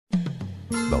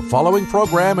The following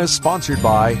program is sponsored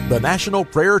by the National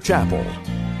Prayer Chapel.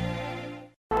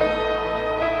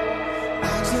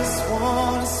 I just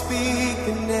want to speak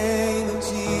the name of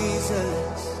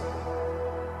Jesus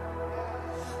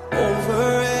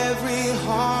over every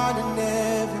heart and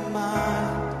every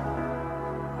mind,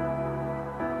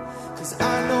 'cause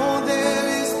I know there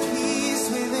is peace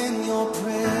within your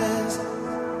presence.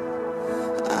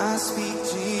 I speak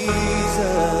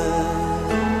Jesus.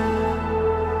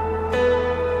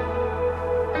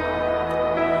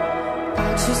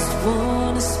 Just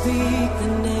want to speak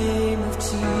the name of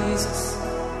Jesus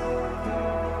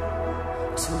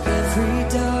till every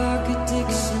dark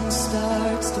addiction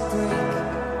starts to break,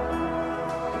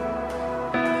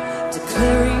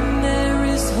 declaring there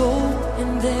is hope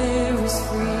and there is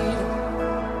freedom.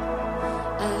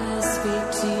 I speak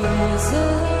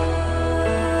Jesus.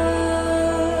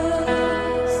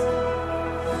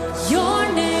 Your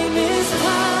name is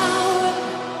power.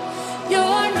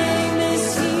 Your name is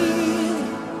healing.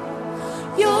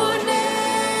 Your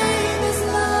name is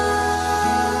life.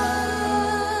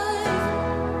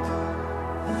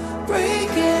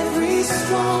 Break every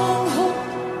stronghold.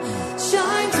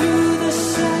 Shine through the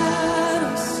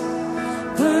shadows.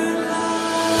 Burn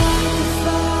like a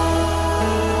fire.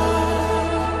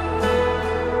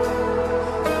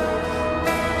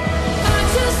 I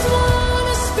just want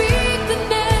to speak the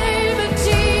name of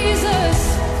Jesus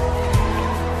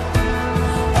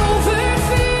over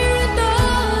fear and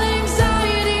all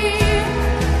anxiety,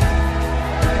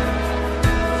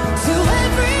 to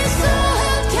every soul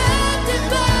held captive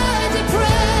by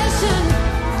depression.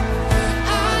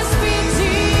 I speak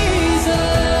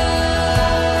Jesus.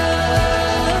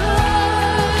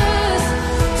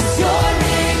 'Cause your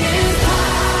name is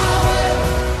power.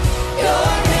 Your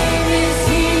name is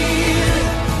healing.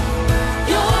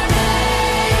 Your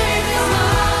name is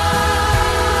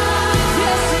life.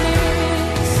 Yes, it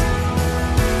is.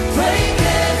 Break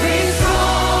every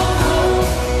stronghold.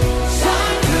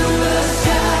 Shine through the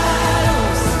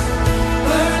shadows.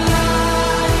 Burn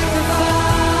like a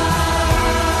fire.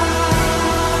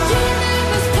 Your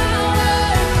name is power.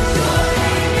 Your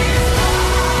name is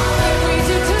life. We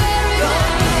declare it now.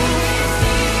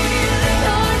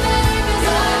 Your name is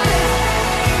life.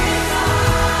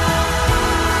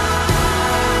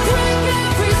 Break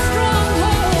every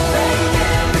stronghold. Break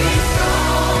every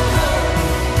stronghold.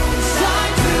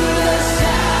 Shine through the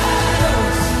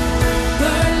shadows.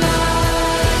 Burn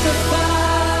like a fire.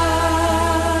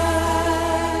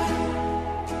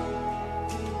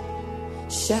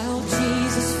 Shout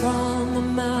Jesus from the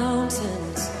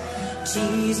mountains,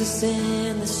 Jesus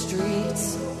in the streets,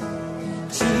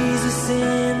 Jesus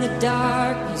in the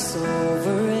darkness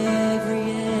over every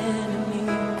enemy,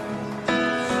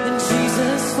 and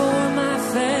Jesus for my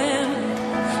family.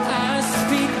 I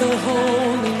speak the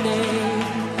holy name,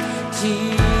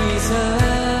 Jesus.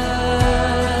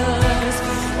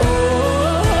 Oh,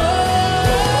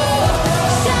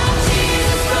 shout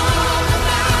Jesus from the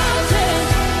mountain,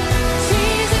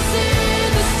 Jesus in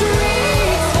the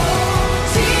streets,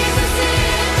 Jesus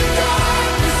in the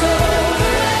darkness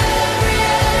over every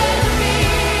enemy,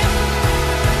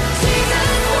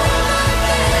 Jesus for my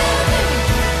family.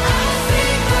 I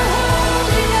speak the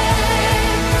holy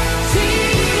name,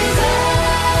 Jesus.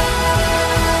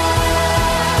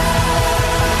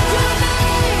 Your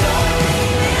name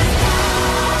is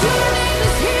power. Your name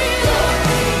is healing.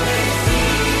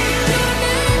 Your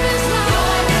name is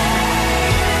life.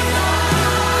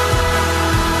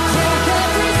 Break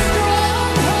every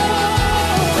stronghold.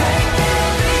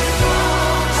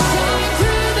 Shine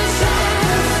through the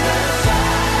shadows.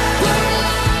 Burn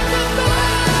like a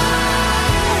fire.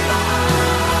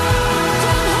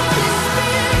 Come, Holy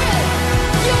Spirit.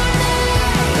 Your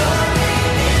name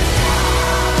is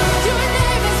power. Your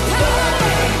name is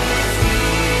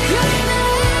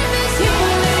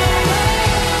healing.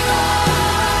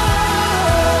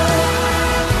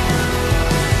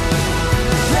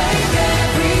 Break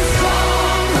every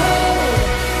stronghold.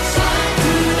 Shine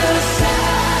through the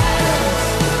shadows.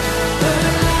 Burn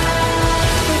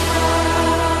like a fire.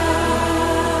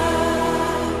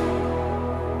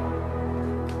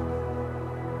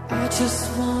 I just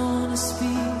want to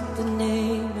speak the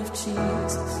name of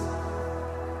Jesus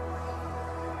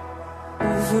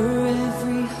over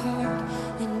every heart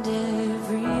and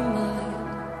every mind,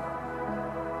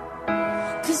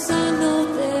 'cause I know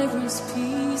there is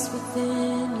peace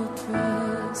within your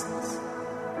presence.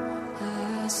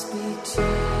 I speak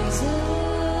Jesus.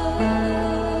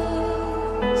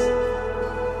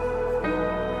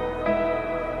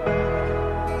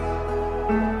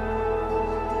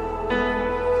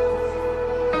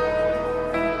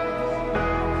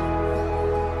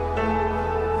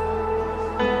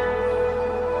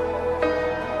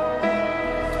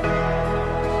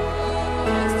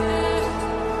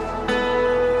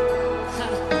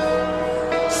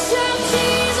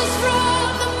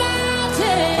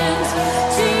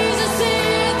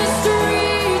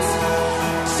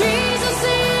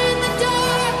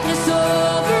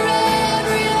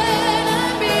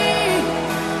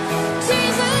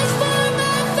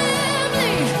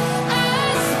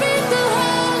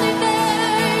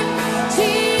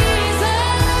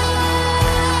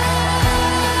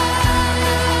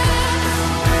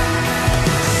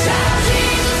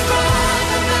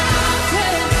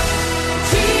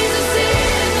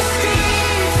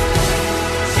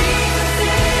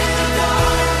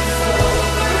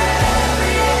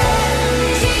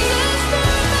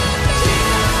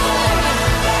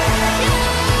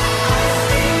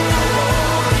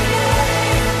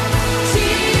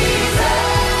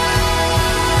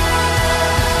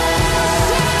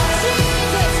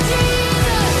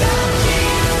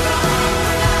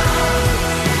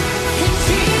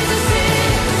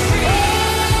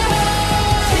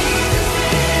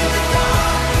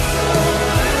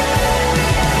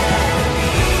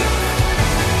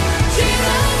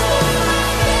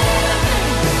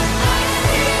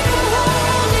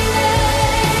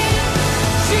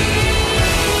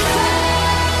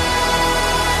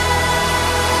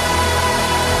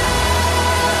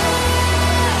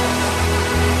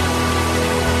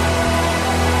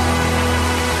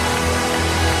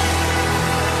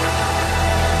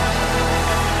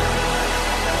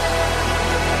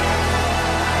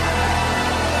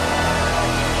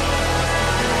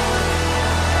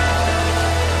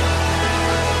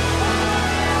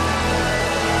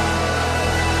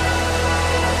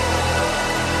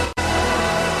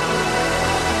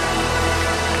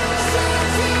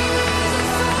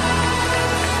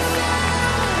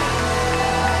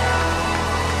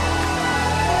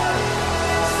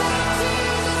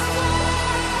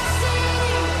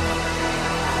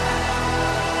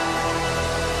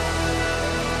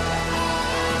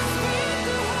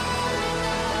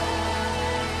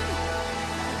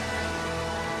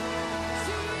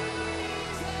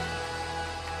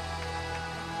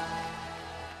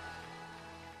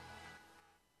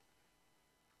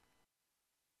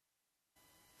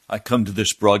 I come to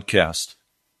this broadcast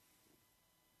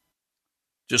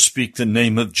to speak the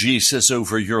name of Jesus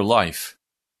over your life.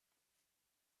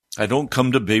 I don't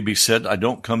come to babysit. I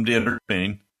don't come to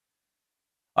entertain.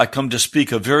 I come to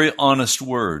speak a very honest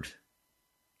word.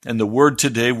 And the word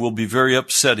today will be very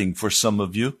upsetting for some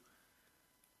of you.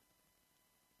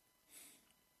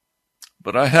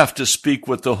 But I have to speak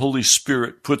what the Holy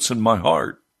Spirit puts in my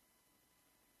heart.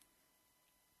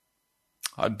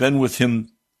 I've been with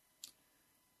Him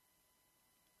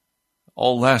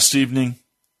all last evening,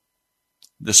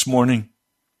 this morning.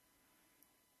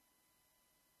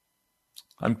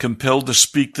 I'm compelled to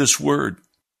speak this word.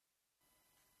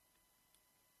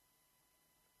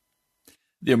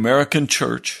 The American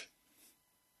church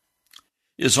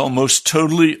is almost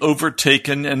totally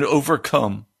overtaken and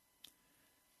overcome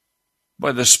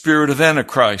by the spirit of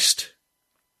Antichrist.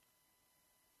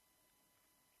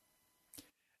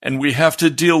 And we have to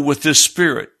deal with this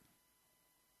spirit.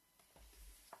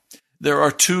 There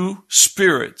are two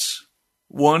spirits.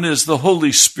 One is the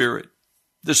Holy Spirit,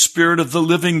 the Spirit of the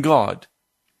living God.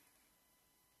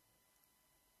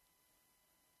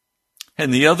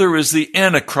 And the other is the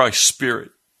Antichrist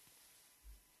spirit.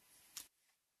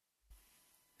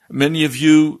 Many of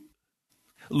you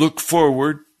look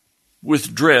forward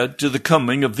with dread to the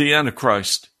coming of the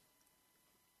Antichrist.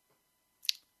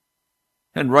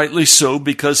 And rightly so,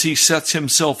 because he sets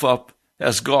himself up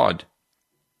as God.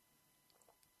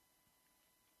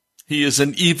 He is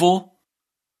an evil,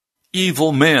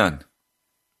 evil man.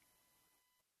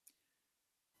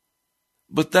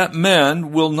 But that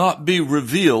man will not be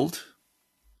revealed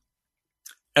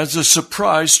as a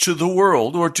surprise to the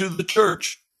world or to the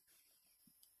church.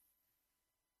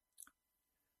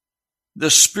 The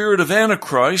spirit of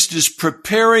Antichrist is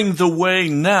preparing the way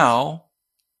now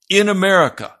in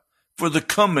America for the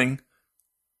coming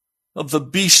of the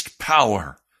beast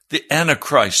power, the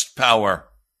Antichrist power.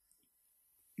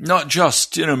 Not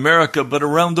just in America, but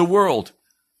around the world.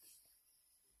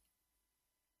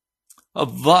 A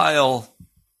vile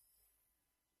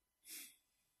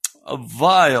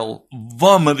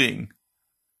vomiting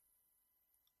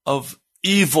of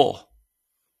evil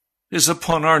is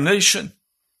upon our nation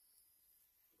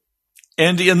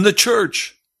and in the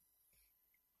church.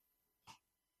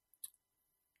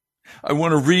 I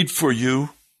want to read for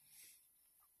you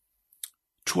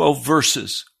 12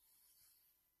 verses.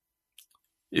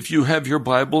 If you have your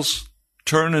Bibles,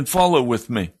 turn and follow with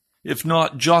me. If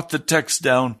not, jot the text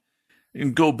down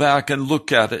and go back and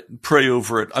look at it and pray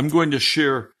over it. I'm going to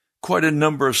share quite a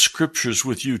number of scriptures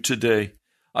with you today.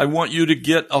 I want you to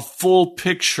get a full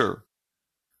picture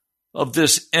of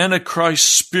this Antichrist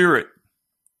spirit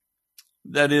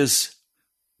that is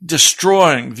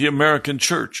destroying the American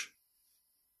church.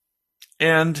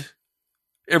 And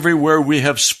everywhere we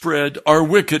have spread our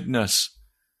wickedness,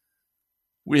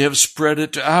 we have spread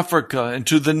it to Africa and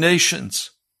to the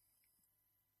nations.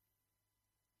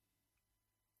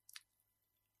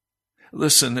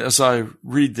 Listen, as I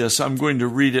read this, I'm going to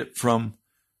read it from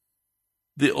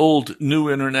the old New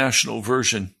International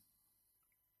Version.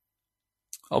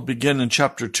 I'll begin in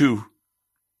chapter 2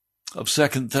 of 2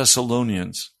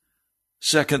 Thessalonians.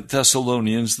 2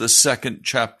 Thessalonians, the second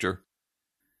chapter.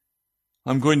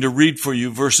 I'm going to read for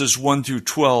you verses 1 through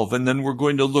 12, and then we're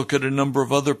going to look at a number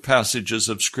of other passages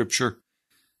of Scripture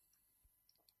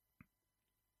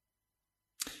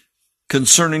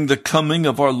concerning the coming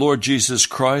of our Lord Jesus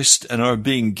Christ and our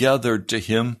being gathered to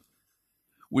him.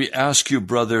 We ask you,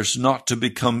 brothers, not to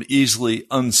become easily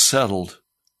unsettled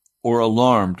or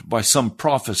alarmed by some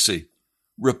prophecy,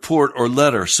 report, or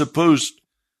letter supposed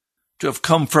to have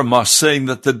come from us, saying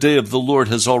that the day of the Lord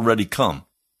has already come.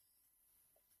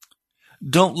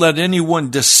 Don't let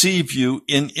anyone deceive you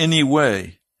in any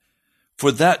way,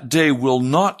 for that day will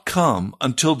not come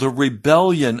until the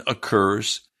rebellion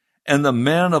occurs and the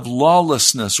man of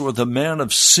lawlessness or the man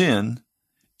of sin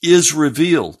is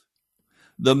revealed,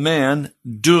 the man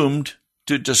doomed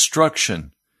to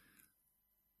destruction.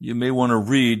 You may want to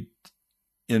read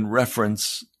in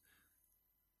reference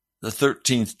the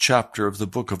 13th chapter of the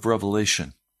book of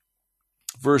Revelation.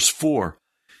 Verse 4,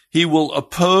 he will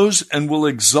oppose and will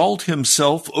exalt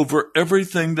himself over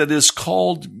everything that is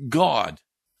called God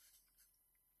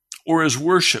or is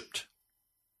worshipped,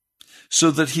 so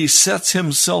that he sets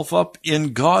himself up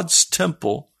in God's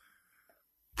temple,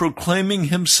 proclaiming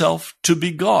himself to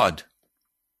be God.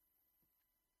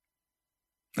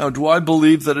 Now, do I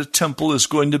believe that a temple is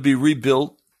going to be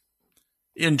rebuilt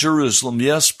in Jerusalem?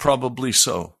 Yes, probably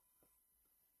so.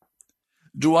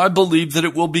 Do I believe that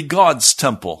it will be God's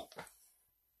temple?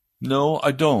 No,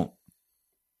 I don't.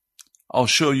 I'll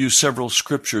show you several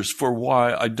scriptures for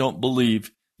why I don't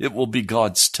believe it will be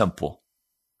God's temple.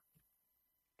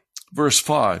 Verse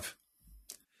 5,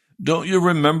 don't you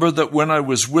remember that when I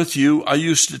was with you, I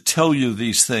used to tell you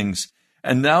these things,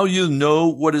 and now you know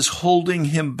what is holding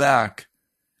him back,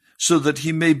 so that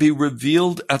he may be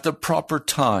revealed at the proper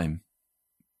time.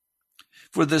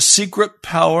 For the secret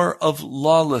power of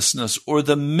lawlessness, or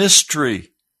the mystery,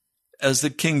 as the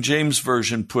King James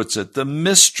Version puts it, the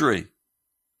mystery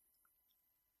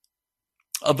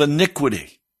of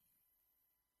iniquity,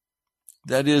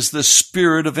 that is the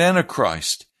spirit of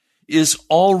Antichrist, is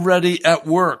already at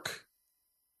work.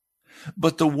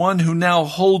 But the one who now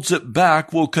holds it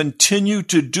back will continue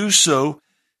to do so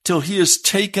till he is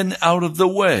taken out of the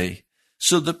way.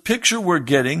 So the picture we're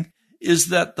getting is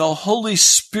that the Holy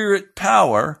Spirit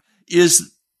power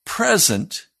is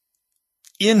present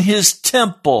in his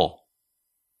temple,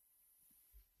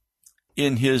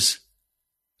 in his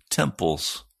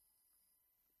temples.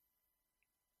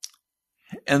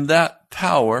 And that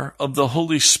power of the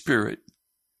Holy Spirit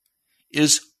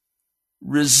is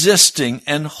resisting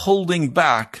and holding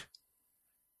back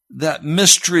that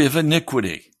mystery of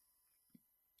iniquity.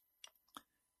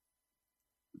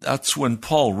 That's when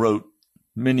Paul wrote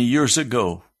many years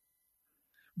ago.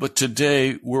 But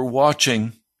today we're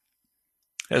watching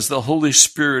as the Holy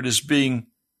Spirit is being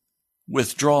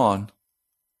withdrawn,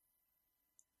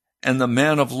 and the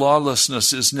man of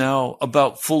lawlessness is now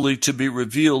about fully to be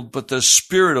revealed, but the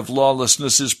spirit of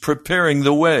lawlessness is preparing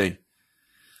the way,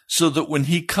 so that when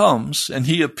he comes and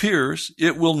he appears,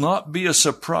 it will not be a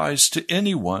surprise to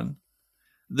anyone.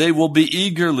 They will be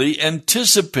eagerly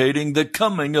anticipating the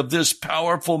coming of this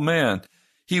powerful man.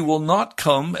 He will not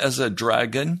come as a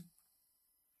dragon.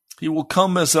 He will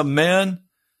come as a man,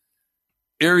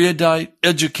 erudite,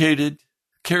 educated,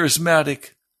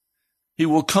 charismatic. He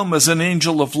will come as an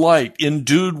angel of light,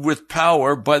 endued with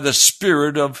power by the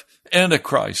spirit of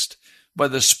Antichrist, by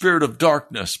the spirit of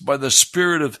darkness, by the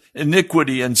spirit of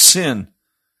iniquity and sin.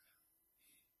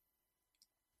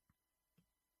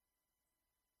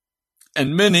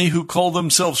 And many who call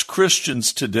themselves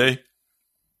Christians today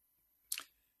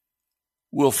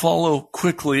will follow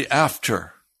quickly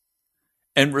after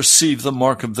and receive the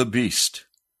mark of the beast.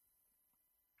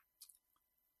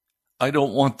 I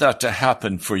don't want that to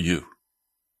happen for you.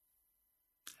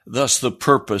 Thus the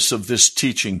purpose of this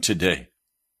teaching today.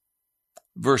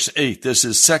 Verse 8, this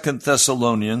is 2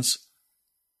 Thessalonians,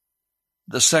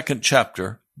 the second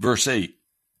chapter, verse 8.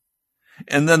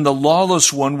 And then the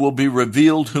lawless one will be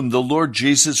revealed, whom the Lord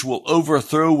Jesus will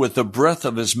overthrow with the breath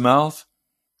of his mouth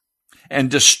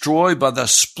and destroy by the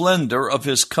splendor of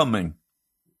his coming.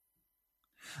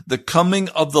 the coming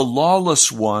of the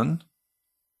lawless one,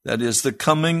 that is, the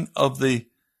coming of the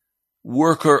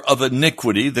worker of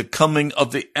iniquity, the coming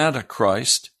of the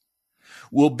Antichrist,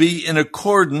 will be in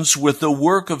accordance with the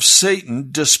work of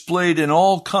Satan displayed in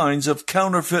all kinds of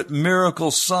counterfeit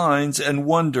miracle signs and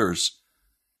wonders,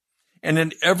 and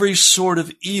in every sort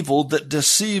of evil that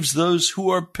deceives those who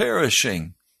are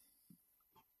perishing.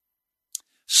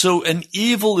 So an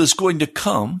evil is going to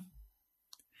come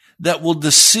that will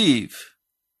deceive.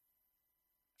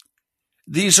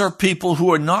 These are people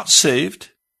who are not saved,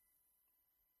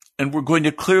 and we're going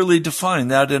to clearly define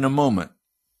that in a moment.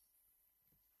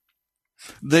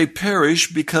 They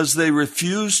perish because they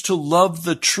refuse to love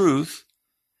the truth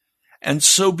and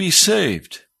so be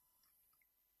saved.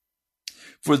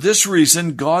 For this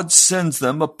reason, God sends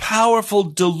them a powerful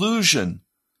delusion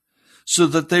so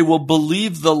that they will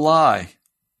believe the lie,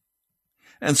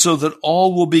 and so that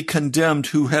all will be condemned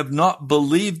who have not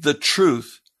believed the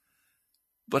truth,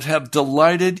 but have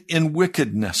delighted in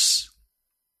wickedness.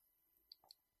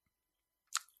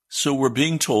 So we're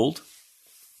being told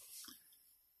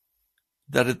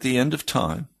that at the end of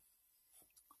time,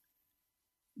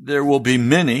 there will be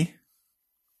many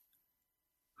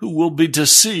who will be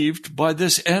deceived by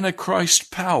this Antichrist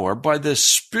power, by this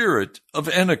spirit of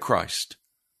Antichrist.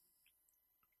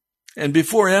 And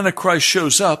before Antichrist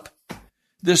shows up,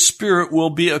 this spirit will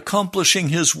be accomplishing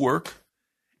his work,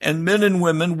 and men and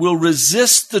women will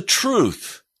resist the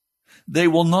truth. They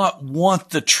will not want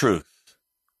the truth.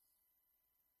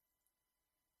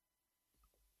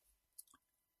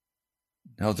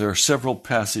 Now, there are several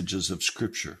passages of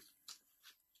Scripture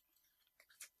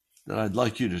that I'd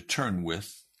like you to turn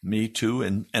with me to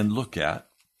and look at.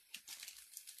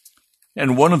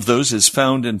 And one of those is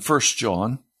found in 1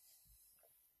 John,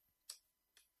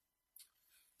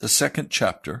 the 2nd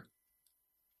chapter.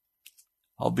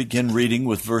 I'll begin reading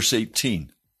with verse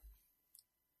 18.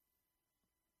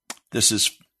 This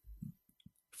is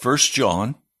 1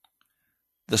 John,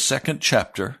 the 2nd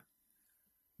chapter,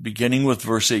 beginning with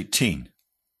verse 18.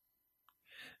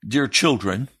 Dear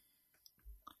children,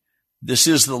 this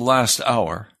is the last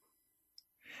hour,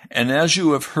 and as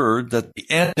you have heard that the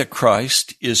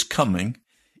Antichrist is coming,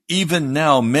 even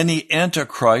now many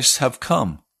Antichrists have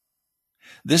come.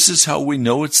 This is how we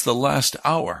know it's the last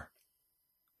hour.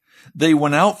 They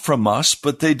went out from us,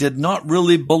 but they did not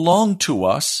really belong to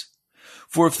us.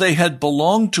 For if they had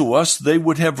belonged to us, they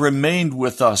would have remained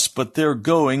with us, but their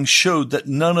going showed that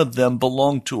none of them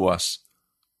belonged to us.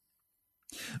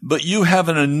 But you have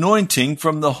an anointing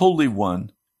from the Holy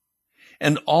One,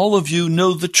 and all of you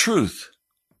know the truth.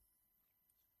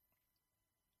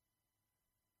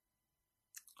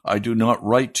 I do not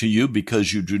write to you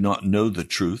because you do not know the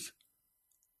truth,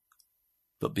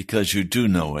 but because you do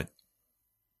know it,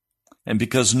 and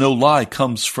because no lie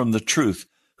comes from the truth.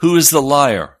 Who is the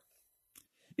liar?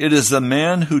 It is the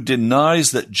man who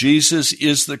denies that Jesus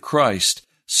is the Christ.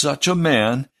 Such a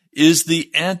man is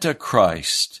the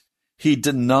Antichrist. He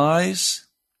denies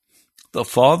the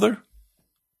Father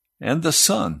and the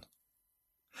Son.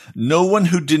 No one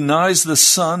who denies the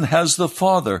Son has the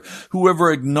Father.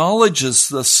 Whoever acknowledges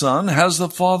the Son has the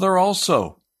Father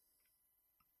also.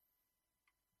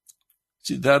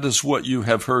 See, that is what you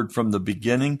have heard from the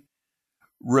beginning.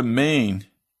 Remain.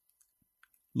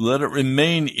 Let it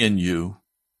remain in you.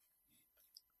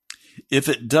 If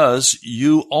it does,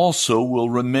 you also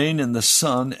will remain in the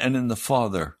Son and in the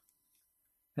Father.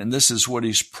 And this is what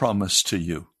he's promised to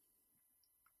you,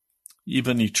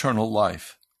 even eternal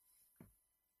life.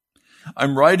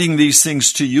 I'm writing these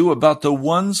things to you about the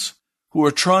ones who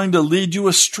are trying to lead you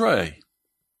astray.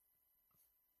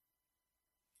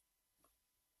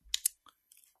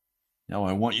 Now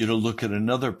I want you to look at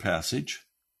another passage,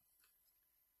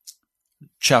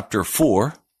 chapter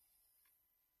 4,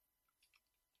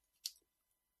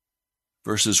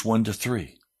 verses 1 to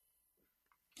 3.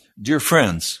 Dear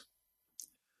friends,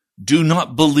 do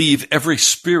not believe every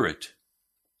spirit,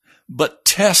 but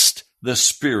test the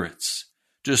spirits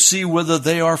to see whether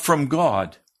they are from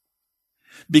God,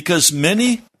 because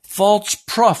many false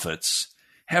prophets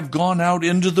have gone out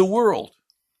into the world.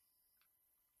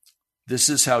 This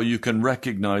is how you can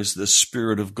recognize the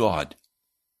Spirit of God.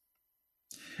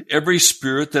 Every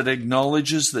spirit that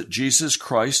acknowledges that Jesus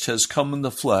Christ has come in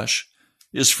the flesh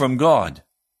is from God.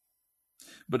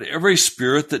 But every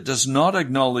spirit that does not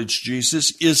acknowledge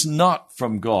Jesus is not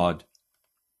from God.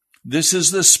 This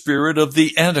is the spirit of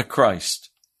the Antichrist,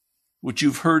 which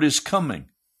you've heard is coming,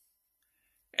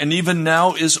 and even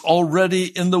now is already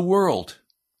in the world.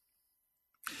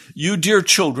 You, dear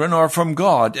children, are from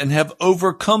God and have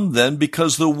overcome them,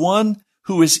 because the one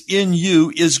who is in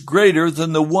you is greater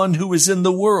than the one who is in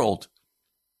the world.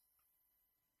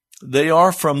 They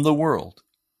are from the world,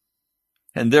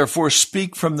 and therefore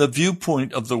speak from the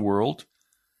viewpoint of the world,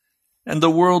 and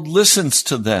the world listens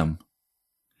to them.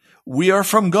 We are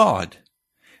from God,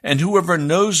 and whoever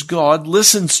knows God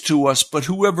listens to us, but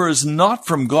whoever is not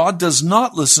from God does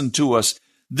not listen to us.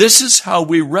 This is how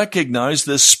we recognize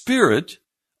the spirit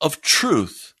of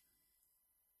truth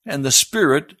and the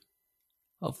spirit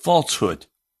of falsehood.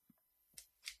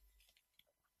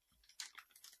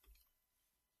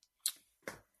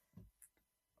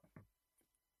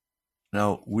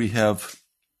 Now, we have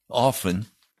often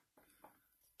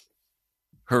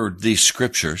heard these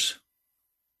scriptures,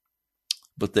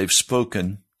 but they've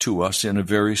spoken to us in a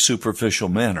very superficial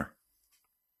manner.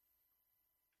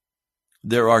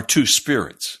 There are two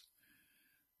spirits,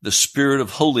 the spirit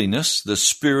of holiness, the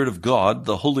spirit of God,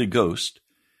 the Holy Ghost,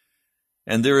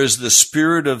 and there is the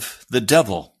spirit of the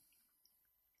devil,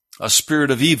 a spirit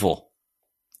of evil,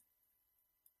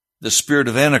 the spirit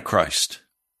of Antichrist,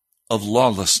 of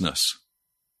lawlessness.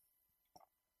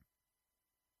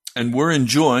 And we're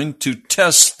enjoined to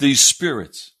test these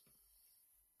spirits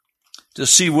to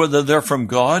see whether they're from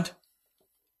God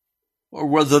or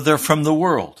whether they're from the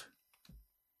world.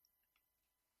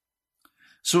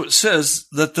 So it says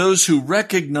that those who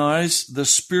recognize the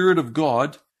Spirit of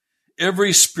God,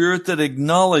 every spirit that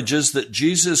acknowledges that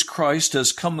Jesus Christ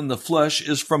has come in the flesh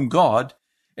is from God,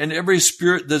 and every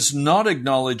spirit that does not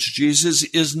acknowledge Jesus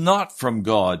is not from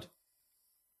God.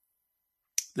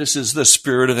 This is the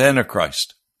spirit of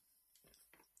Antichrist.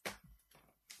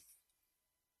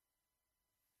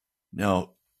 Now,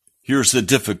 here's the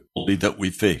difficulty that we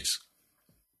face.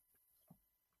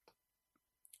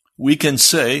 We can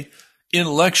say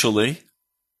intellectually,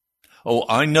 oh,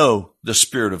 I know the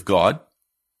Spirit of God.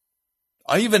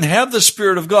 I even have the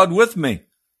Spirit of God with me.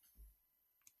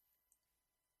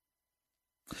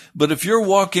 But if you're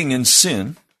walking in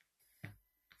sin,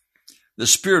 the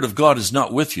Spirit of God is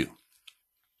not with you.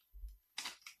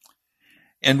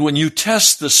 And when you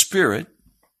test the Spirit,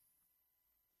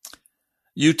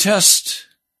 you test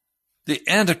the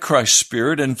Antichrist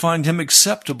spirit and find him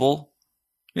acceptable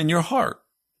in your heart.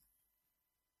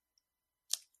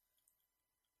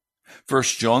 1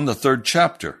 John, the 3rd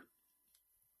chapter.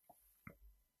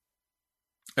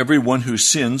 Everyone who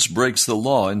sins breaks the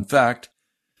law. In fact,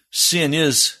 sin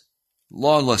is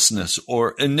lawlessness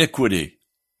or iniquity.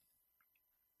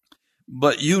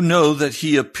 But you know that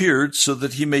he appeared so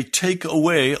that he may take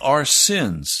away our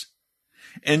sins.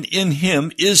 And in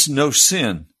him is no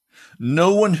sin.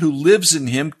 No one who lives in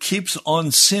him keeps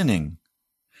on sinning.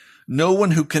 No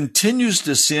one who continues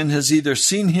to sin has either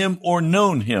seen him or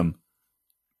known him.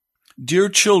 Dear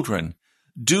children,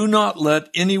 do not let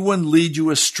anyone lead you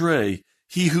astray.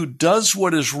 He who does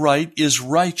what is right is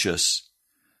righteous,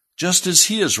 just as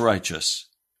he is righteous.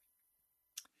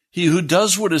 He who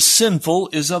does what is sinful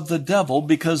is of the devil,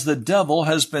 because the devil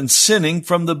has been sinning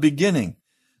from the beginning.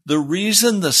 The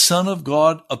reason the Son of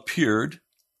God appeared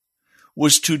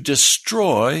was to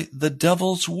destroy the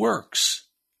devil's works.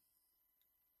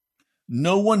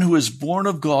 No one who is born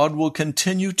of God will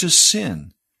continue to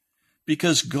sin.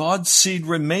 Because God's seed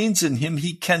remains in him,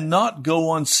 he cannot go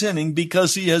on sinning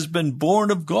because he has been born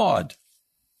of God.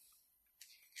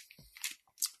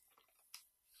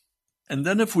 And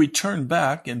then if we turn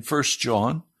back in 1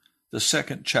 John, the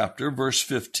 2nd chapter, verse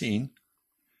 15,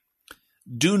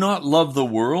 do not love the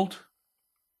world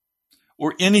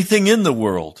or anything in the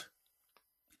world.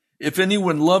 If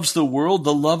anyone loves the world,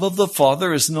 the love of the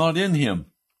Father is not in him.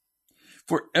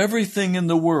 For everything in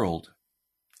the world,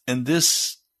 and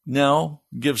this now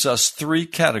gives us 3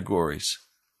 categories.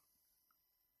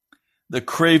 The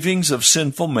cravings of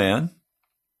sinful man,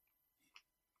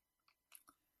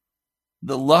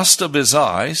 the lust of his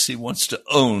eyes, he wants to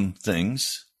own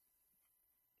things,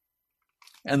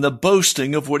 and the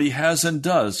boasting of what he has and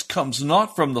does comes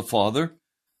not from the Father,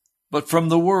 but from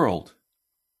the world.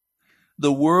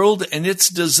 The world and its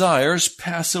desires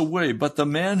pass away, but the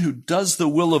man who does the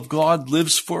will of God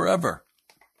lives forever.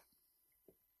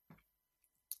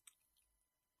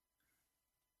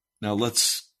 Now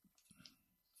let's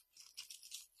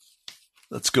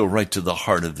go right to the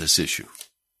heart of this issue.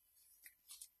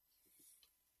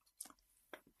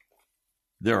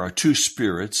 There are 2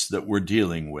 spirits that we're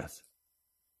dealing with.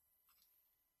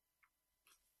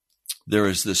 There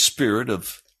is the Spirit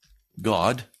of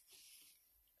God,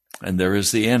 and there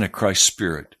is the Antichrist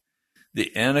spirit.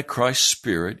 The Antichrist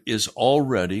spirit is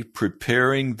already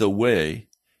preparing the way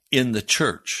in the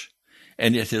church,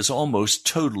 and it has almost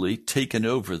totally taken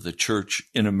over the church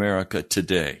in America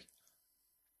today.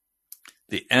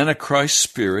 The Antichrist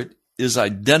spirit is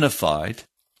identified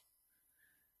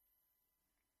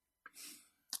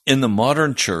in the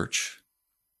modern church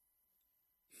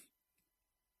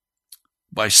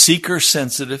by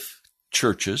seeker-sensitive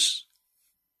churches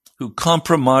who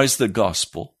compromise the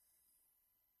gospel,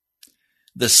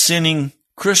 the sinning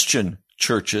Christian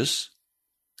churches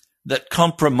that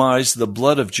compromise the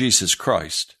blood of Jesus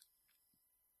Christ.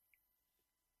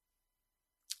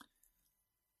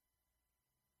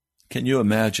 Can you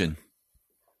imagine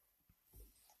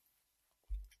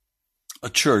a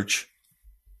church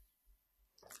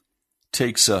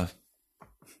takes a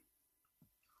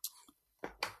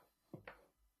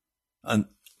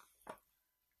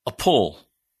poll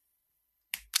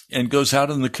and goes out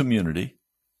in the community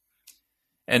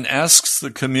and asks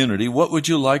the community, what would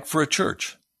you like for a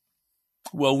church?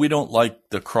 Well, we don't like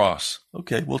the cross.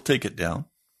 Okay, we'll take it down.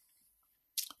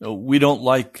 We don't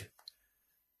like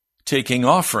taking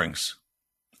offerings.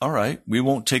 All right, we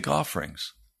won't take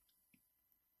offerings.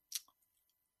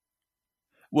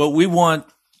 Well, we want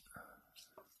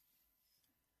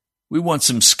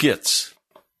some skits.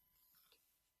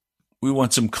 We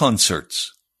want some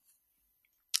concerts.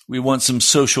 We want some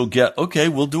social Okay,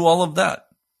 we'll do all of that.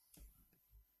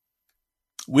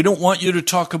 We don't want you to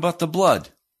talk about the blood.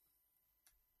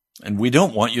 And we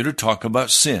don't want you to talk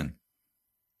about sin.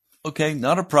 Okay,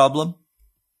 not a problem.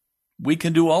 We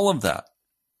can do all of that.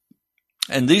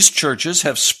 And these churches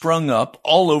have sprung up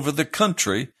all over the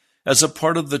country as a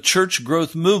part of the church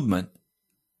growth movement.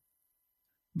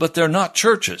 But they're not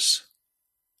churches.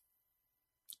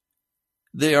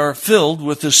 They are filled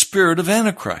with the spirit of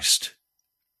Antichrist.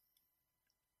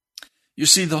 You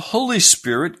see, the Holy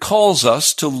Spirit calls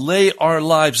us to lay our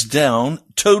lives down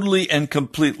totally and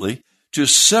completely, to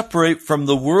separate from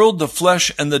the world, the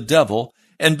flesh, and the devil,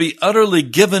 and be utterly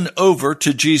given over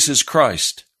to Jesus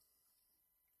Christ.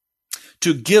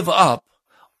 To give up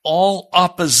all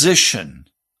opposition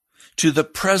to the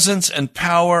presence and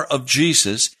power of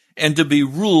Jesus, and to be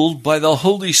ruled by the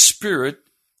Holy Spirit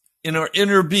in our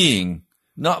inner being,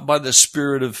 not by the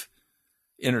spirit of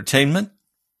entertainment,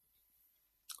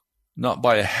 not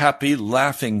by a happy,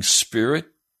 laughing spirit,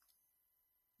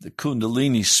 the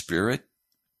Kundalini spirit,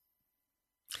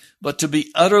 but to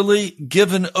be utterly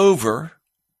given over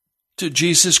to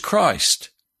Jesus Christ.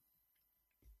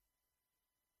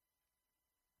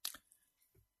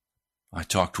 I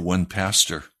talked to one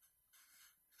pastor.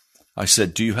 I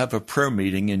said, do you have a prayer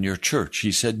meeting in your church?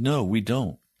 He said, no, we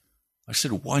don't. I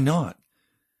said, why not?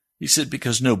 He said,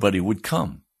 because nobody would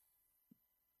come.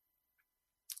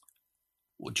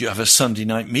 Well, do you have a Sunday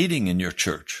night meeting in your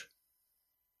church?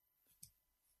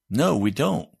 No, we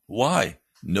don't. Why?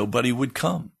 Nobody would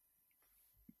come.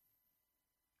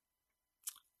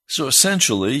 So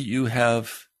essentially, you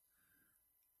have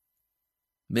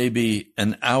maybe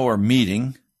an hour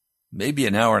meeting, maybe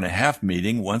an hour and a half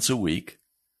meeting once a week.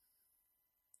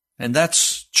 And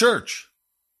that's church.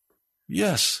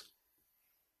 Yes.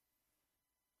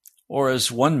 Or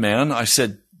as one man, I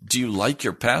said, do you like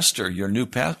your pastor, your new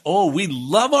pastor? Oh, we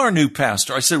love our new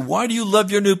pastor. I said, why do you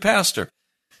love your new pastor?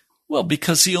 Well,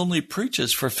 because he only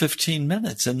preaches for 15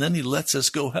 minutes and then he lets us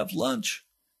go have lunch.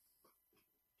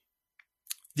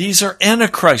 These are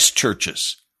Antichrist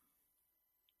churches.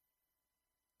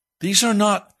 These are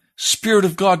not Spirit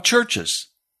of God churches.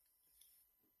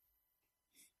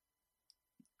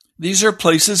 These are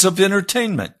places of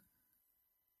entertainment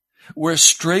where a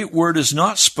straight word is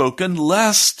not spoken,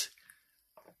 lest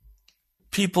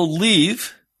people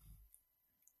leave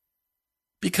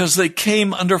because they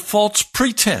came under false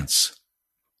pretense.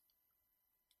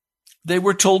 They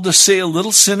were told to say a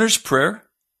little sinner's prayer,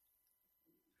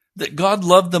 that God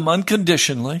loved them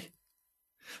unconditionally,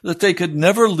 that they could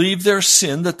never leave their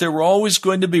sin, that they were always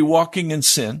going to be walking in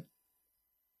sin.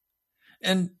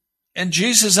 And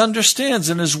Jesus understands,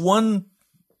 and as one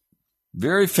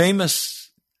very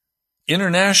famous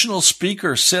international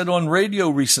speaker said on radio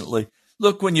recently,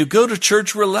 look, when you go to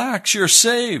church, relax, you're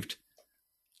saved.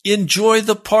 Enjoy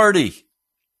the party.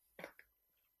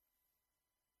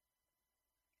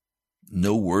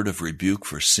 No word of rebuke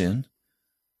for sin.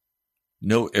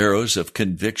 No arrows of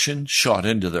conviction shot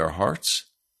into their hearts.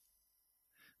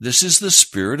 This is the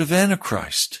spirit of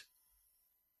Antichrist.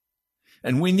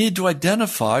 And we need to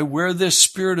identify where this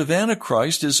spirit of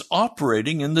Antichrist is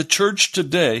operating in the church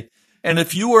today. And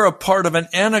if you are a part of an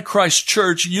Antichrist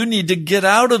church, you need to get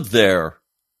out of there.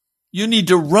 You need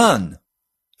to run.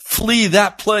 Flee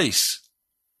that place.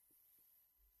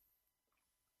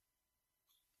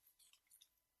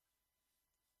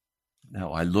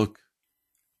 Now I look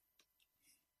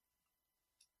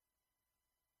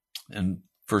in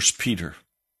 1 Peter,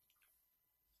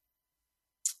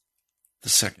 the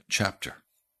 2nd chapter.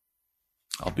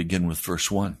 I'll begin with verse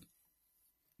 1.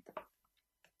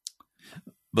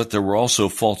 But there were also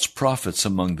false prophets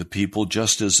among the people,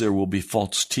 just as there will be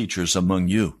false teachers among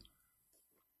you.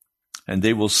 And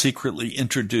they will secretly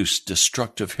introduce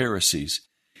destructive heresies,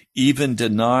 even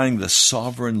denying the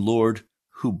sovereign Lord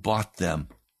who bought them.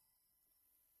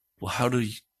 Well, how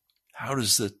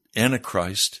does the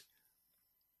Antichrist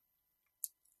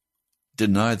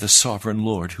deny the sovereign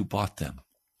Lord who bought them?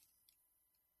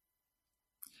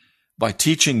 By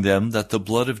teaching them that the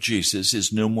blood of Jesus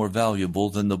is no more valuable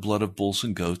than the blood of bulls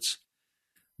and goats,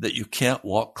 that you can't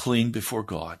walk clean before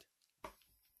God,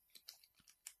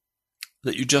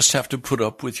 that you just have to put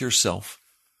up with yourself.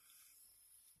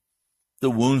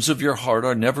 The wounds of your heart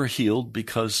are never healed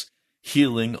because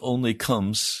healing only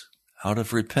comes out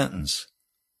of repentance.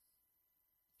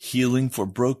 Healing for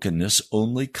brokenness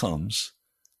only comes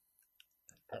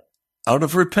out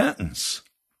of repentance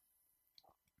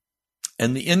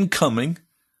and the incoming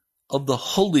of the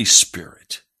Holy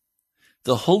Spirit.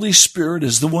 The Holy Spirit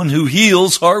is the one who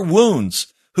heals our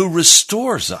wounds, who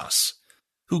restores us,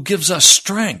 who gives us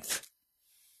strength,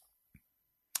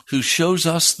 who shows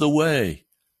us the way.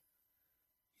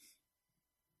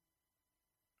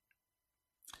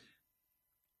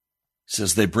 It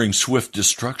says they bring swift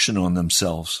destruction on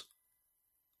themselves.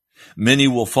 Many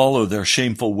will follow their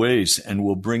shameful ways and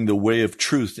will bring the way of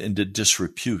truth into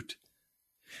disrepute.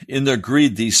 In their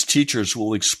greed, these teachers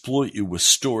will exploit you with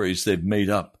stories they've made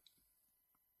up.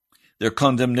 Their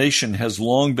condemnation has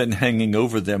long been hanging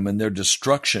over them, and their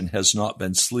destruction has not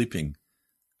been sleeping.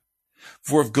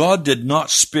 For if God did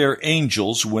not spare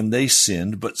angels when they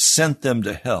sinned, but sent them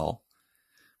to hell,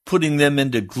 putting them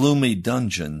into gloomy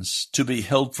dungeons to be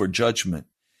held for judgment,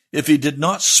 if he did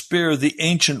not spare the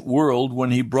ancient world when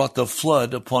he brought the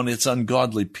flood upon its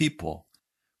ungodly people,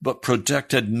 but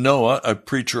protected Noah, a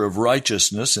preacher of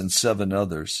righteousness, and 7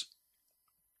 others.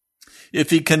 If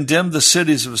he condemned the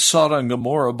cities of Sodom and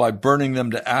Gomorrah by burning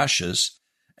them to ashes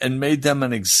and made them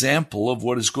an example of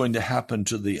what is going to happen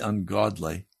to the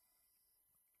ungodly.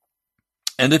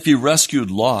 And if he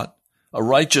rescued Lot, a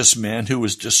righteous man who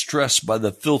was distressed by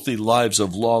the filthy lives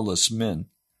of lawless men.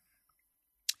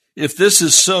 If this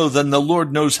is so, then the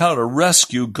Lord knows how to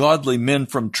rescue godly men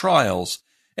from trials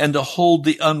and to hold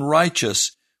the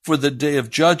unrighteous for the day of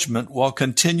judgment while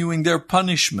continuing their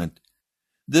punishment.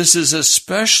 This is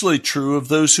especially true of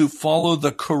those who follow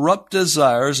the corrupt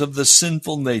desires of the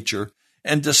sinful nature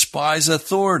and despise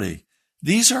authority.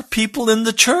 These are people in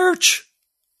the church.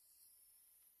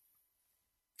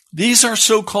 These are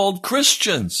so-called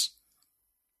Christians.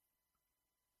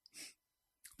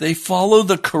 They follow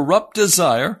the corrupt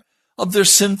desire of their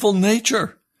sinful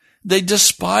nature. They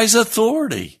despise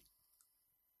authority.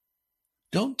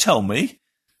 Don't tell me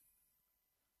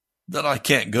that I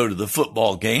can't go to the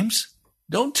football games.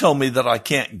 Don't tell me that I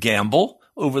can't gamble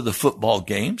over the football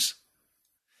games.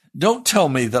 Don't tell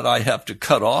me that I have to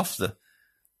cut off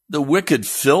the wicked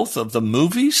filth of the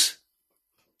movies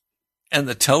and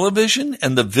the television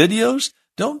and the videos.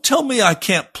 Don't tell me I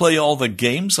can't play all the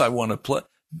games I want to play.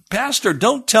 Pastor,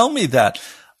 don't tell me that.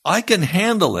 I can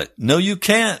handle it. No, you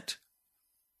can't.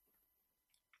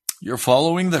 You're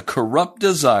following the corrupt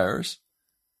desires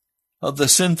of the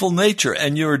sinful nature,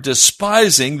 and you're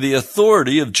despising the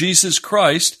authority of Jesus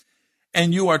Christ,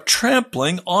 and you are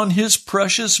trampling on his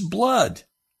precious blood.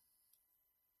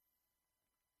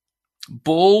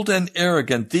 Bold and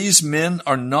arrogant, these men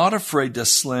are not afraid to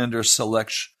slander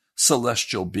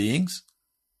celestial beings.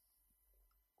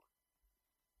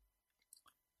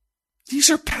 These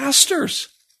are pastors.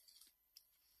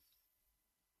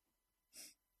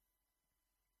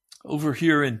 Over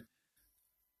here in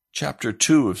chapter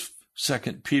 2 of 2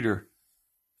 Peter,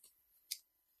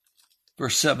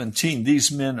 verse 17,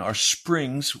 these men are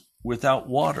springs without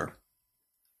water.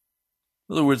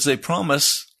 In other words, they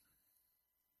promise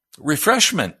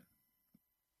refreshment.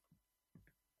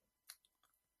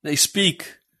 They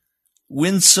speak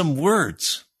winsome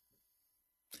words.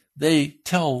 They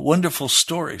tell wonderful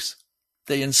stories.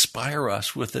 They inspire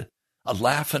us with a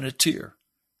laugh and a tear.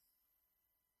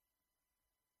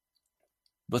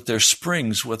 But they're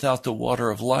springs without the water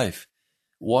of life.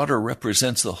 Water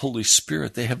represents the Holy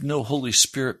Spirit. They have no Holy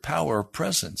Spirit power or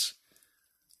presence.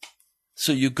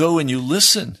 So you go and you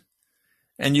listen.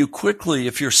 And you quickly,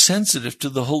 if you're sensitive to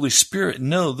the Holy Spirit,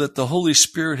 know that the Holy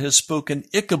Spirit has spoken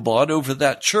Ichabod over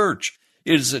that church.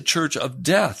 It is a church of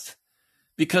death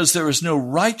because there is no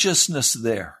righteousness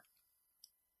there.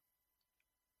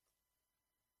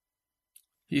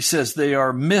 He says they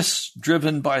are mists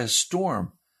driven by a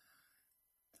storm.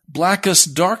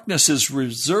 Blackest darkness is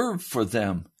reserved for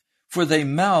them, for they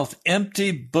mouth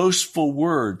empty, boastful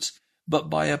words. But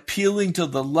by appealing to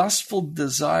the lustful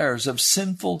desires of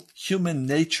sinful human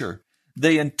nature,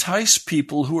 They entice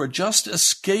people who are just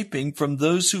escaping from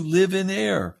those who live in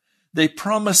error. They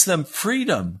promise them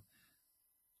freedom,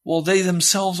 while they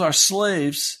themselves are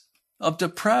slaves of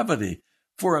depravity.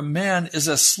 For a man is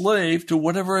a slave to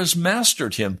whatever has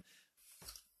mastered him.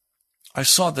 I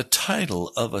saw the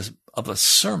title of a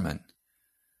sermon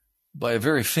by a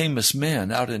very famous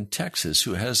man out in Texas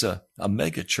who has a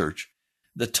mega church.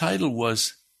 The title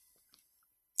was,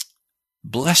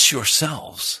 Bless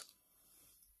Yourselves.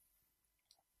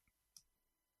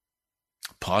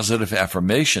 Positive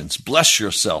affirmations. Bless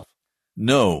yourself.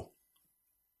 No.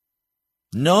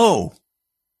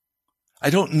 I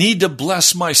don't need to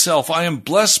bless myself. I am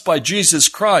blessed by Jesus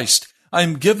Christ. I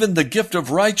am given the gift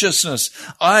of righteousness.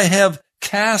 I have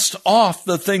cast off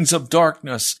the things of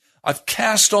darkness. I've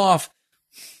cast off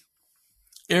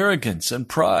arrogance and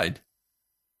pride.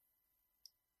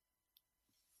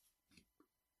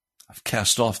 I've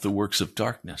cast off the works of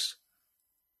darkness.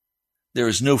 There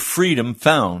is no freedom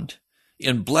found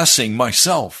in blessing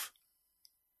myself.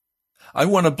 I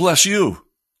want to bless you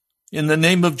in the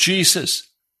name of Jesus.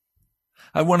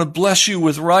 I want to bless you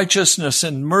with righteousness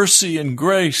and mercy and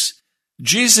grace.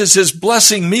 Jesus is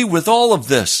blessing me with all of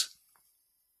this.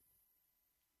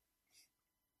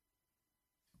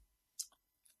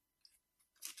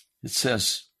 It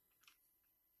says,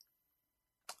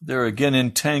 they're again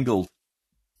entangled,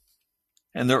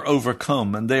 and they're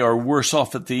overcome, and they are worse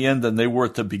off at the end than they were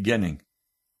at the beginning.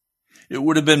 It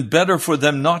would have been better for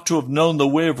them not to have known the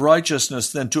way of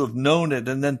righteousness than to have known it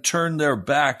and then turned their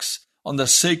backs on the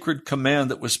sacred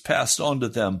command that was passed on to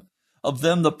them. Of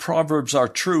them the proverbs are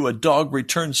true. A dog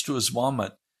returns to his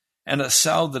vomit, and a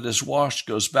sow that is washed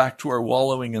goes back to her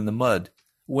wallowing in the mud.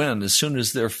 When? As soon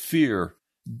as their fear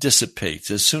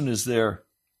dissipates, as soon as their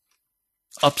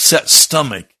upset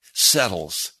stomach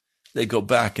settles, they go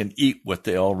back and eat what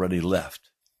they already left.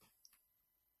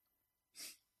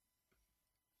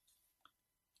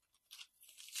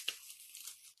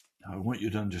 Now, I want you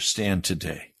to understand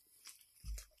today,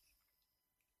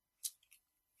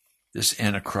 this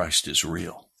Antichrist is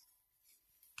real.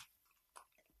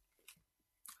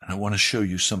 And I want to show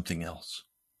you something else.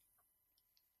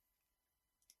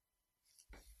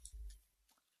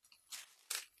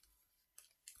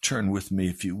 Turn with me,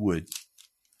 if you would,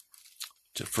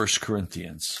 to 1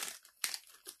 Corinthians,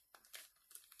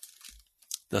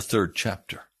 the 3rd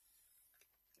chapter.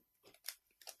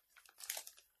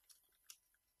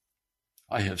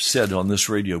 I have said on this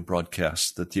radio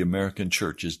broadcast that the American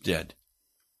church is dead,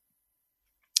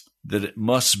 that it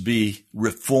must be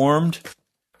reformed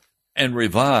and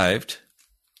revived.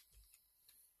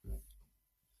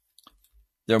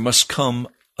 There must come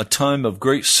a time of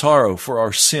great sorrow for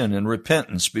our sin and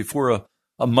repentance before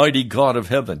a mighty God of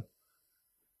heaven.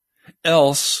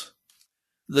 Else,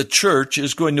 the church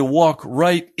is going to walk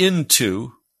right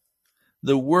into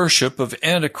the worship of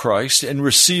Antichrist and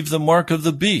receive the mark of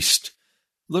the beast.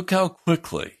 Look how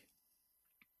quickly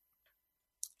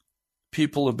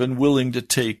people have been willing to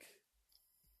take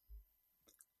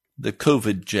the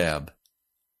COVID jab.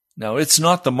 Now, it's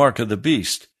not the mark of the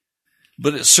beast,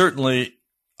 but it's certainly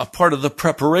a part of the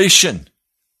preparation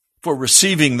for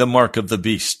receiving the mark of the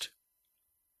beast.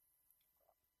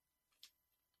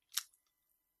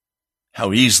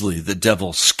 How easily the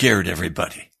devil scared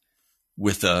everybody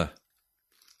with a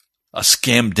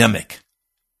scamdemic,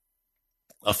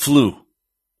 a flu.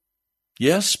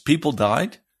 Yes, people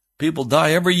died. People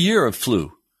die every year of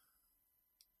flu.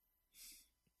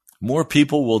 More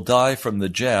people will die from the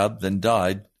jab than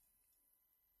died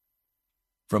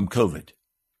from COVID.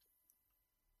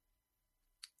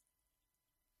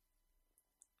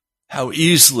 How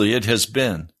easily it has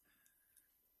been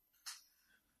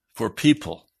for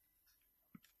people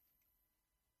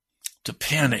to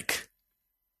panic.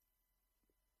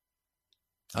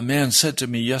 A man said to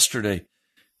me yesterday,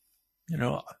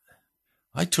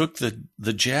 I took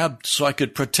the jab so I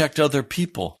could protect other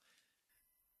people.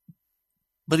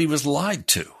 But he was lied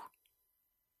to.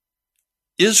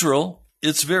 Israel,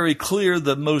 it's very clear,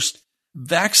 the most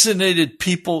vaccinated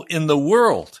people in the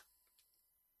world.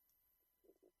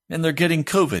 And they're getting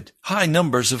COVID, high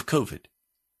numbers of COVID.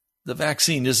 The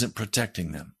vaccine isn't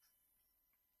protecting them.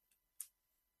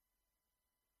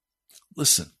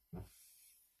 Listen.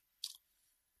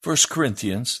 1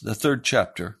 Corinthians, the 3rd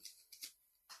chapter.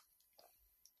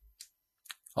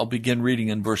 I'll begin reading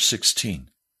in verse 16.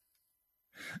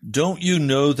 Don't you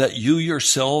know that you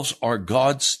yourselves are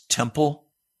God's temple,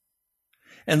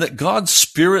 and that God's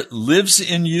Spirit lives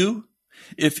in you?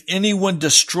 If anyone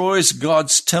destroys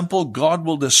God's temple, God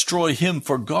will destroy him,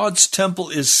 for God's temple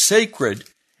is sacred,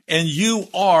 and you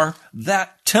are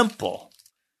that temple.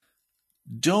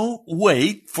 Don't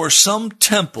wait for some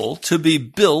temple to be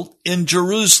built in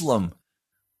Jerusalem.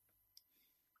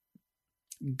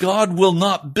 God will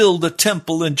not build a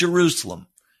temple in Jerusalem.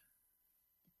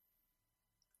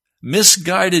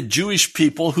 Misguided Jewish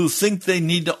people who think they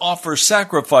need to offer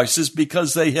sacrifices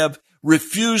because they have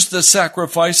refused the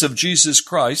sacrifice of Jesus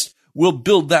Christ will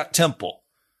build that temple.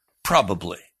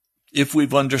 Probably, if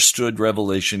we've understood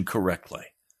Revelation correctly.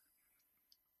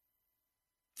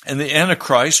 And the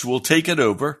Antichrist will take it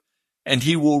over, and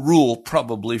he will rule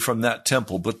probably from that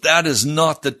temple. But that is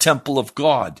not the temple of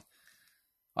God.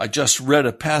 I just read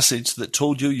a passage that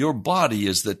told you your body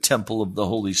is the temple of the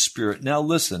Holy Spirit. Now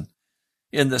listen,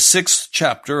 in the 6th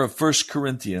chapter of 1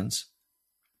 Corinthians,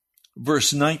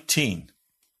 verse 19,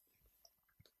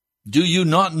 do you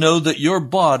not know that your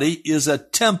body is a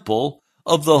temple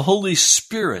of the Holy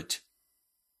Spirit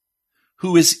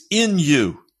who is in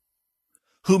you,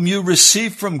 whom you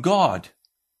receive from God?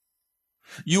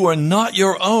 You are not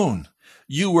your own.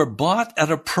 You were bought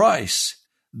at a price.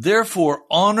 Therefore,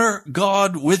 honor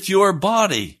God with your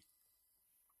body.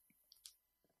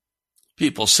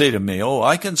 People say to me, oh,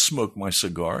 I can smoke my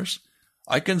cigars.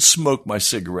 I can smoke my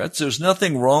cigarettes. There's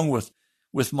nothing wrong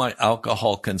with my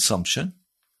alcohol consumption.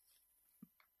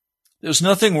 There's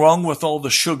nothing wrong with all the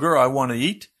sugar I want to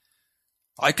eat.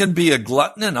 I can be a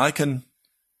glutton and I can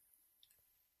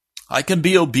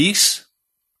be obese.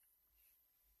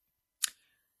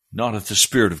 Not if the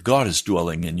Spirit of God is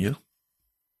dwelling in you.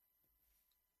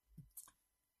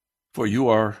 For you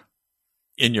are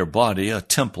in your body a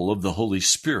temple of the Holy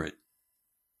Spirit.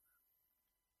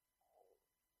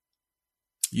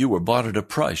 You were bought at a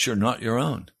price. You're not your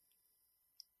own.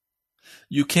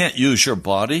 You can't use your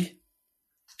body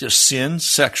to sin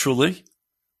sexually,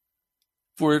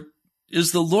 for it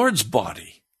is the Lord's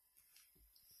body.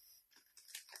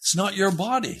 It's not your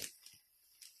body.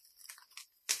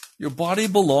 Your body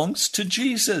belongs to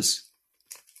Jesus.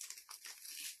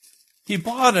 He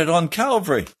bought it on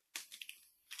Calvary.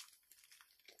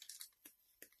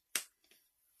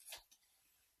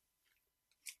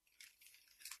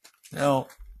 Now,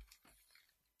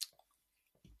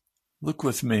 look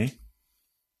with me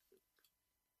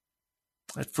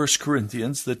at 1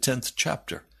 Corinthians, the 10th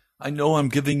chapter. I know I'm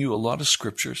giving you a lot of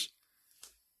scriptures,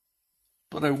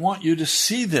 but I want you to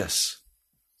see this.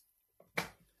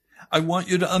 I want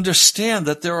you to understand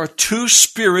that there are two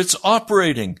spirits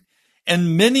operating,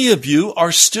 and many of you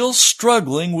are still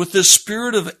struggling with the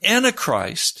spirit of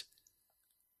Antichrist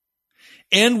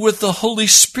and with the Holy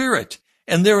Spirit.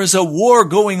 And there is a war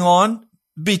going on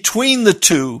between the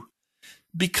two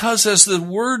because, as the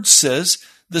word says,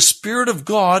 the Spirit of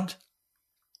God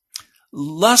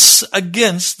lusts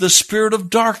against the spirit of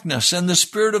darkness, and the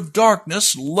spirit of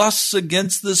darkness lusts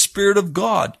against the Spirit of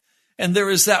God. And there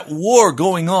is that war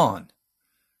going on.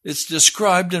 It's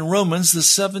described in Romans, the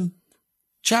 7th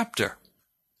chapter,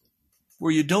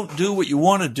 where you don't do what you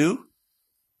want to do,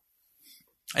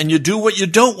 and you do what you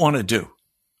don't want to do.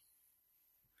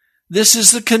 This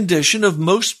is the condition of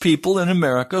most people in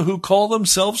America who call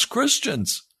themselves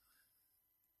Christians.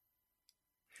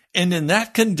 And in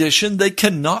that condition, they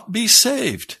cannot be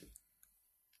saved.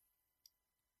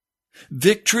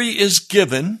 Victory is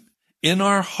given in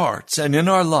our hearts and in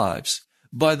our lives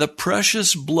by the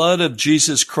precious blood of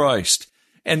Jesus Christ.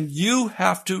 And you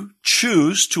have to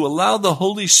choose to allow the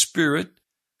Holy Spirit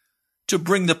to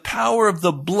bring the power of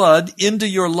the blood into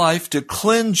your life to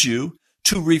cleanse you,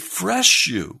 to refresh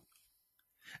you,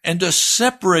 and to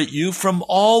separate you from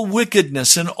all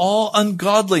wickedness and all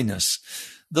ungodliness.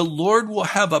 The Lord will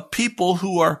have a people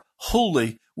who are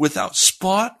holy, without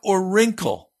spot or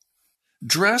wrinkle,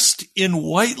 dressed in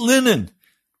white linen,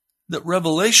 that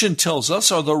Revelation tells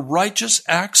us are the righteous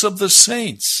acts of the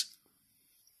saints.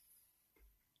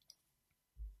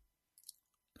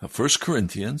 Now, 1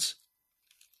 Corinthians,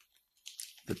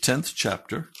 the 10th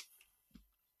chapter,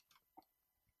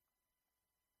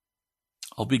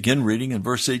 I'll begin reading in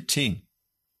verse 18.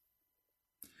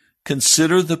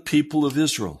 Consider the people of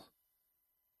Israel.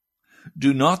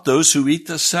 Do not those who eat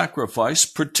the sacrifice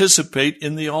participate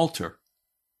in the altar?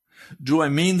 Do I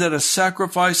mean that a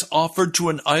sacrifice offered to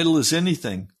an idol is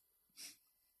anything?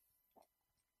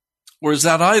 Or is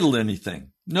that idol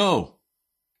anything? No.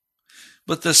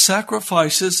 But the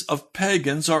sacrifices of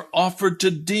pagans are offered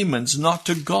to demons, not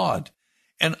to God.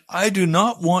 And I do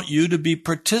not want you to be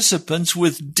participants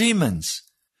with demons.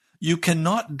 You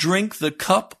cannot drink the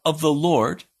cup of the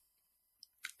Lord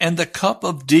and the cup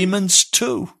of demons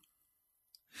too.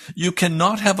 You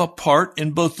cannot have a part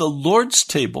in both the Lord's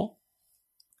table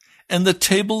and the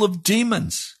table of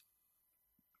demons.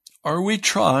 Are we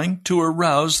trying to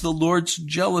arouse the Lord's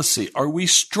jealousy? Are we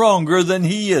stronger than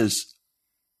He is?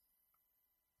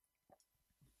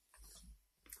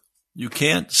 You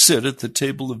can't sit at the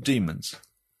table of demons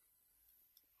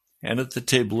and at the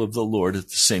table of the Lord at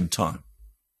the same time.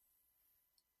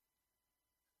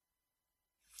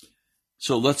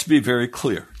 So let's be very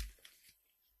clear.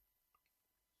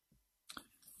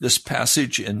 This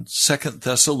passage in 2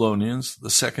 Thessalonians, the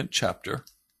 2nd chapter,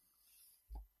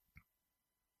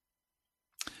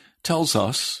 tells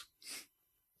us,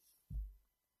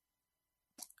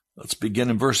 let's begin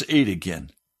in verse 8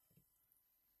 again.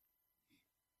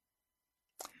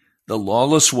 The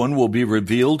lawless one will be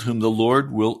revealed, whom the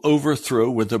Lord will overthrow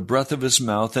with the breath of his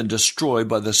mouth and destroy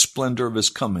by the splendor of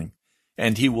his coming.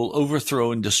 And he will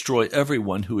overthrow and destroy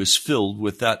everyone who is filled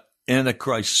with that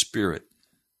Antichrist spirit.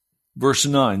 Verse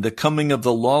 9, the coming of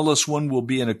the lawless one will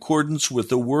be in accordance with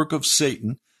the work of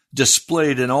Satan,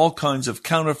 displayed in all kinds of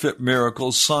counterfeit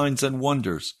miracles, signs, and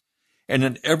wonders, and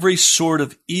in every sort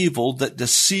of evil that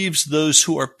deceives those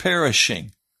who are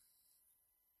perishing.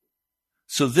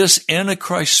 So this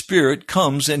Antichrist spirit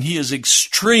comes, and he is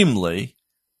extremely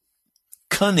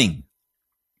cunning.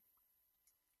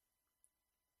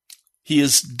 He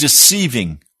is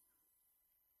deceiving.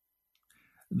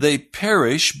 They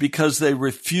perish because they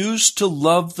refuse to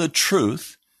love the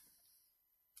truth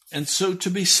and so to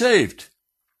be saved.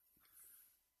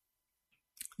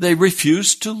 They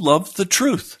refuse to love the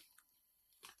truth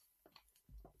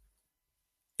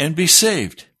and be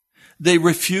saved. They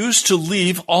refuse to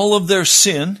leave all of their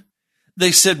sin.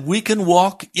 They said, we can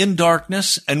walk in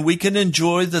darkness and we can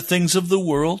enjoy the things of the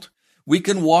world. We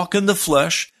can walk in the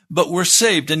flesh, but we're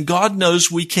saved, and God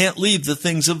knows we can't leave the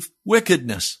things of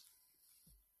wickedness.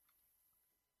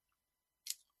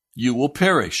 You will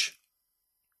perish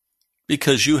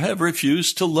because you have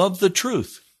refused to love the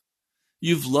truth.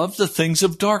 You've loved the things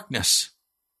of darkness.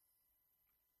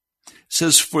 It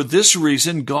says, for this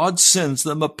reason, God sends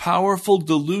them a powerful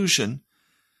delusion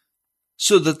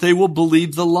so that they will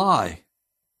believe the lie.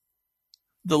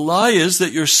 The lie is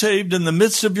that you're saved in the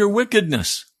midst of your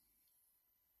wickedness,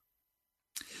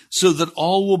 so that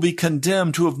all will be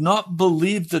condemned who have not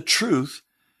believed the truth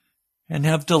and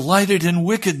have delighted in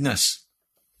wickedness.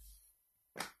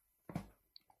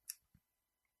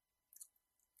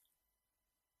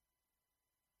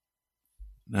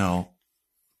 Now,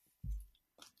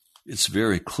 it's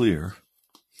very clear.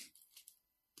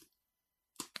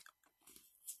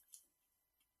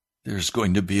 There's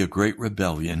going to be a great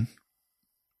rebellion.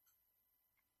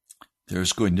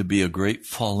 There's going to be a great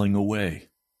falling away.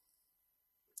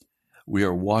 We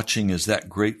are watching as that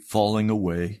great falling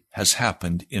away has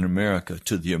happened in America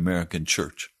to the American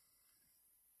church.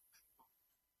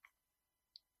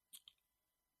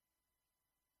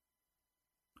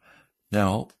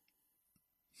 Now,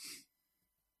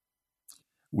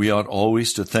 we ought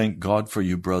always to thank God for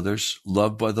you, brothers,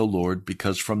 loved by the Lord,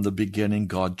 because from the beginning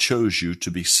God chose you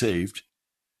to be saved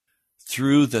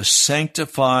through the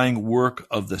sanctifying work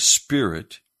of the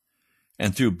Spirit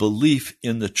and through belief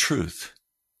in the truth.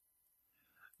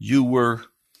 You were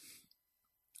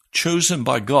chosen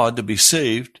by God to be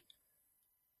saved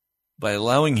by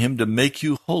allowing Him to make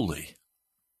you holy,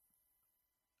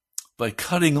 by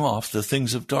cutting off the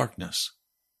things of darkness.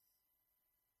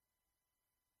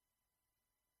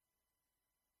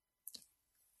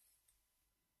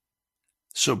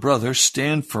 So, brothers,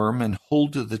 stand firm and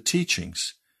hold to the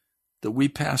teachings that we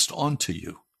passed on to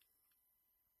you.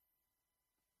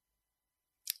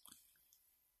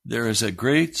 There is a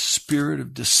great spirit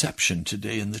of deception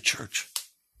today in the church.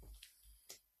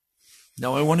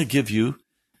 Now, I want to give you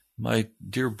my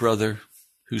dear brother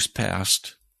who's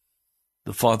passed,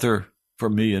 the father for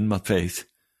me in my faith,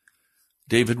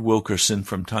 David Wilkerson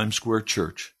from Times Square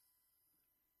Church,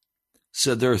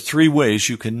 said there are 3 ways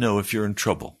you can know if you're in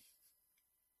trouble.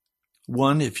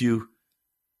 1, if you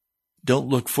don't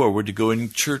look forward to going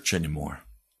to church anymore.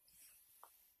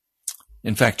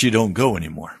 In fact, you don't go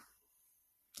anymore.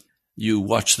 You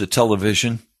watch the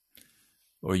television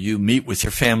or you meet with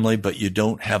your family, but you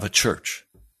don't have a church.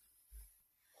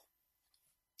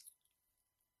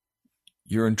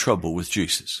 You're in trouble with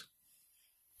Jesus.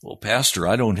 Well, Pastor,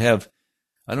 I don't have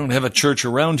a church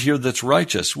around here that's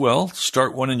righteous. Well,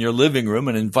 start one in your living room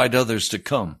and invite others to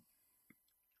come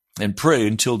and pray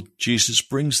until Jesus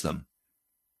brings them.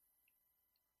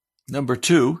 Number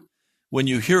 2, when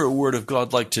you hear a word of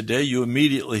God like today, you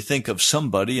immediately think of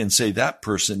somebody and say, that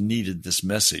person needed this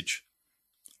message.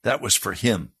 That was for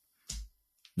him,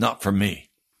 not for me.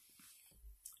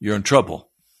 You're in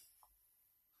trouble.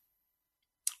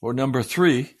 Or number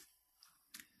 3,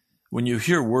 when you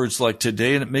hear words like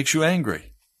today and it makes you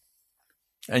angry,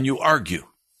 and you argue,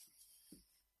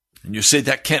 and you say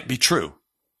that can't be true.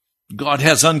 God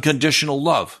has unconditional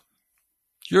love.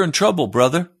 You're in trouble,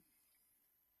 brother.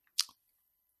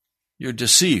 You're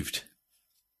deceived.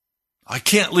 I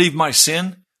can't leave my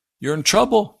sin. You're in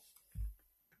trouble.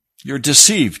 You're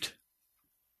deceived.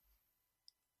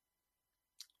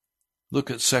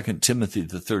 Look at 2 Timothy,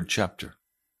 the 3rd chapter.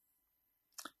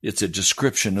 It's a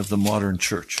description of the modern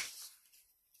church.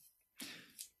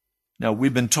 Now,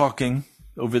 we've been talking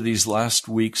over these last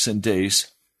weeks and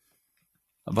days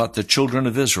about the children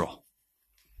of Israel.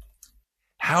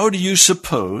 How do you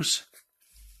suppose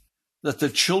that the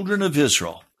children of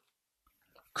Israel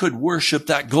could worship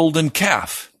that golden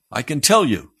calf? I can tell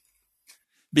you.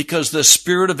 Because the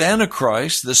spirit of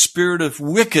Antichrist, the spirit of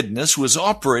wickedness, was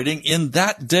operating in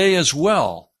that day as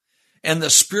well. And the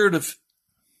spirit of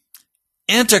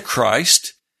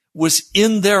Antichrist was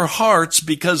in their hearts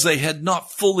because they had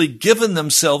not fully given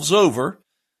themselves over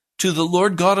to the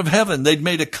Lord God of heaven. They'd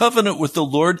made a covenant with the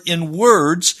Lord in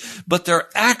words, but their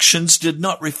actions did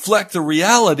not reflect the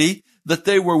reality that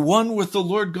they were one with the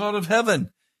Lord God of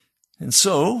heaven. And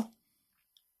so,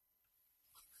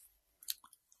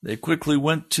 they quickly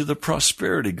went to the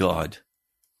prosperity God.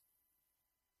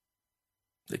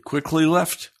 They quickly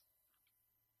left.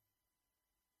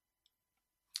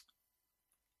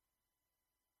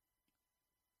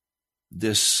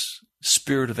 This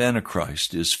spirit of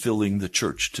Antichrist is filling the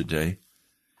church today.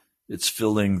 It's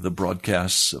filling the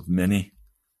broadcasts of many.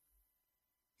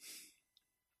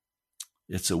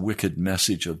 It's a wicked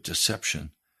message of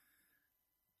deception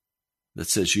that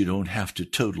says you don't have to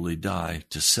totally die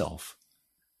to self,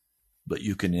 but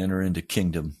you can enter into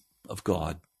kingdom of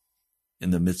God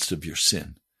in the midst of your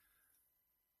sin.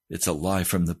 It's a lie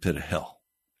from the pit of hell.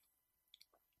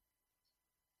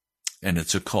 And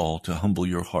it's a call to humble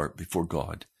your heart before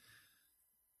God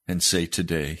and say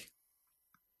today,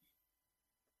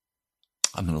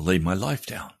 I'm going to lay my life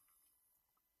down.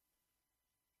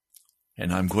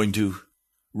 And I'm going to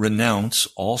renounce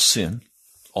all sin,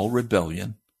 all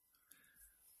rebellion,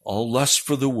 all lust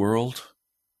for the world,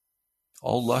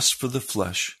 all lust for the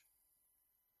flesh.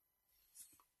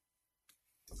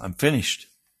 I'm finished.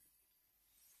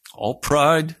 All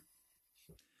pride,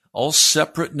 all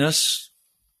separateness,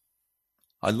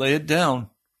 I lay it down.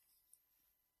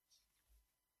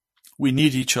 We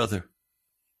need each other.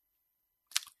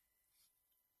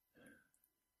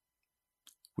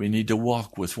 We need to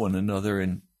walk with one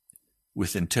another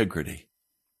with integrity,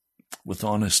 with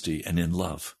honesty, and in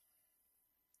love.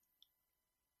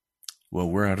 Well,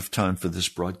 we're out of time for this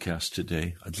broadcast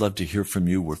today. I'd love to hear from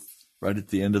you. We're right at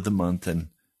the end of the month, and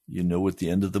you know what the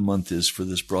end of the month is for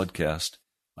this broadcast.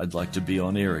 I'd like to be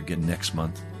on air again next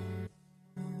month.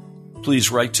 Please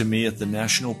write to me at the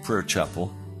National Prayer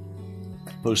Chapel,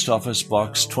 Post Office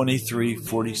Box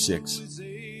 2346,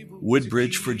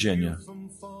 Woodbridge, Virginia,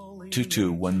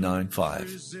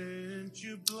 22195.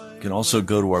 You can also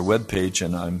go to our webpage,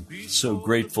 and I'm so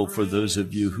grateful for those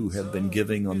of you who have been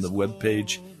giving on the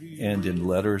webpage and in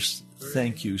letters.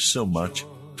 Thank you so much.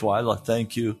 Twyla,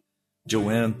 thank you.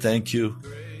 Joanne, thank you.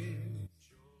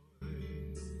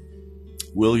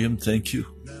 William, thank you.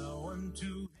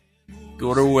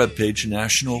 Go to our webpage,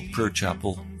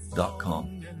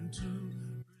 nationalprayerchapel.com.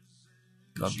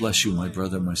 God bless you, my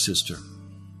brother, my sister.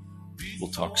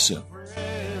 We'll talk soon.